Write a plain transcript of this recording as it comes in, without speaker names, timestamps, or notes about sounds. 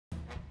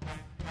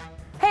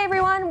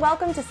everyone,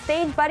 welcome to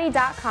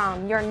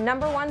StageBuddy.com, your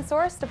 #1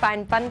 source to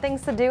find fun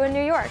things to do in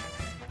New York.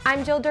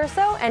 I'm Jill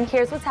Durso, and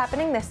here's what's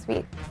happening this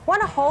week.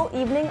 Want a whole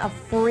evening of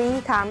free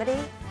comedy?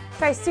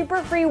 Try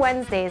Super Free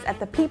Wednesdays at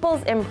the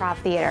People's Improv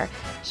Theater.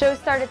 Shows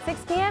start at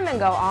 6 p.m. and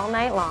go all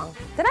night long.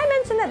 Did I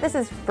mention that this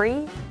is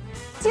free?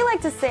 Do you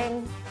like to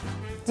sing?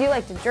 Do you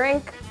like to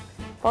drink?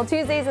 Well,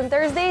 Tuesdays and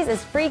Thursdays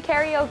is free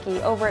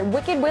karaoke over at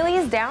Wicked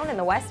Willie's down in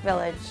the West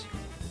Village.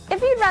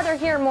 If you'd rather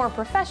hear more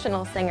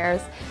professional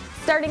singers,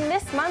 starting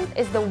this month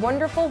is The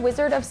Wonderful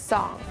Wizard of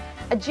Song,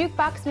 a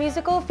jukebox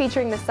musical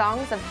featuring the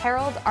songs of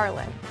Harold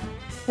Arlen.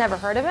 Never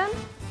heard of him?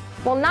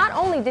 Well, not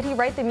only did he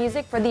write the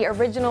music for the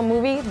original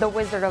movie The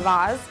Wizard of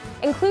Oz,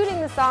 including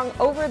the song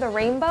Over the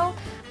Rainbow,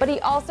 but he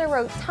also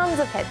wrote tons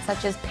of hits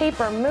such as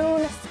Paper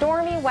Moon,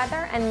 Stormy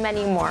Weather, and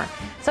many more.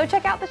 So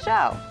check out the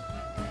show.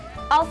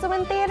 Also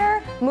in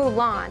theater,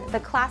 Mulan, the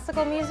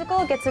classical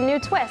musical, gets a new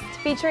twist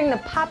featuring the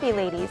Poppy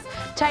Ladies,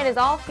 China's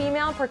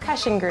all-female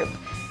percussion group.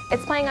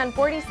 It's playing on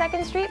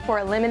 42nd Street for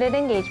a limited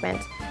engagement.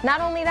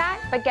 Not only that,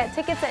 but get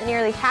tickets at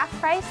nearly half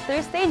price through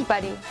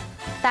StageBuddy.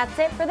 That's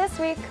it for this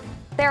week.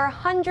 There are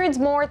hundreds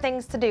more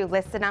things to do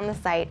listed on the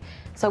site,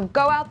 so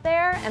go out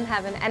there and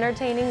have an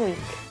entertaining week.